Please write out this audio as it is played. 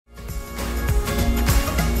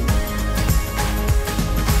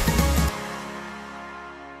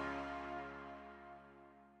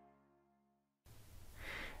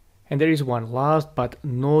And there is one last but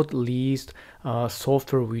not least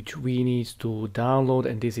software which we need to download,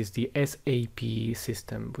 and this is the SAP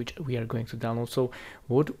system which we are going to download. So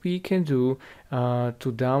what we can do to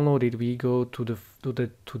download it, we go to the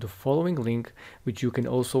following link, which you can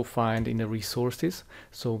also find in the resources.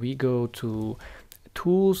 So we go to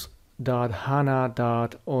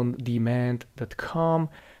tools.hana.ondemand.com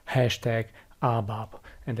 #ABAP,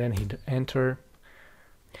 and then hit enter.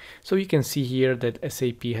 So you can see here that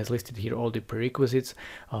SAP has listed here all the prerequisites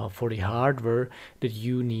for the hardware that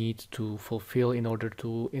you need to fulfill in order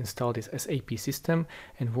to install this SAP system.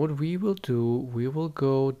 And what we will do, we will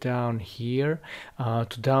go down here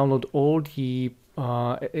to download all the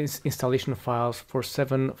installation files for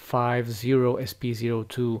 750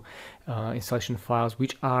 SP02 installation files,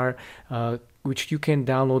 which you can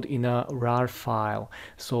download in a RAR file.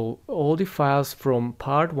 So all the files from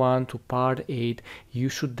part 1 to part 8 you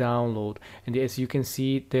should download, and as you can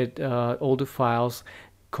see that all the files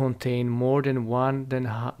contain more than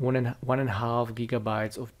 1.5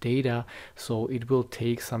 gigabytes of data, so it will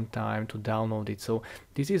take some time to download it. So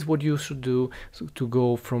this is what you should do. So to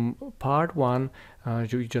go from part 1,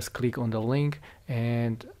 you just click on the link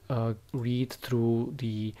and read through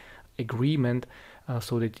the agreement,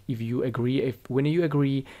 so that if you agree, when you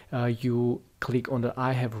agree, you click on the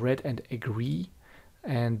I have read and agree,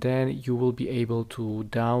 and then you will be able to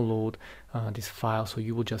download this file. So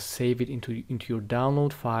you will just save it into your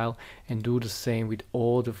download file and do the same with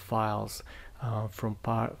all the files from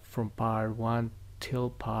part 1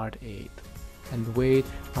 till part 8, and wait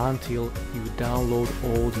until you download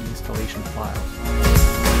all the installation files.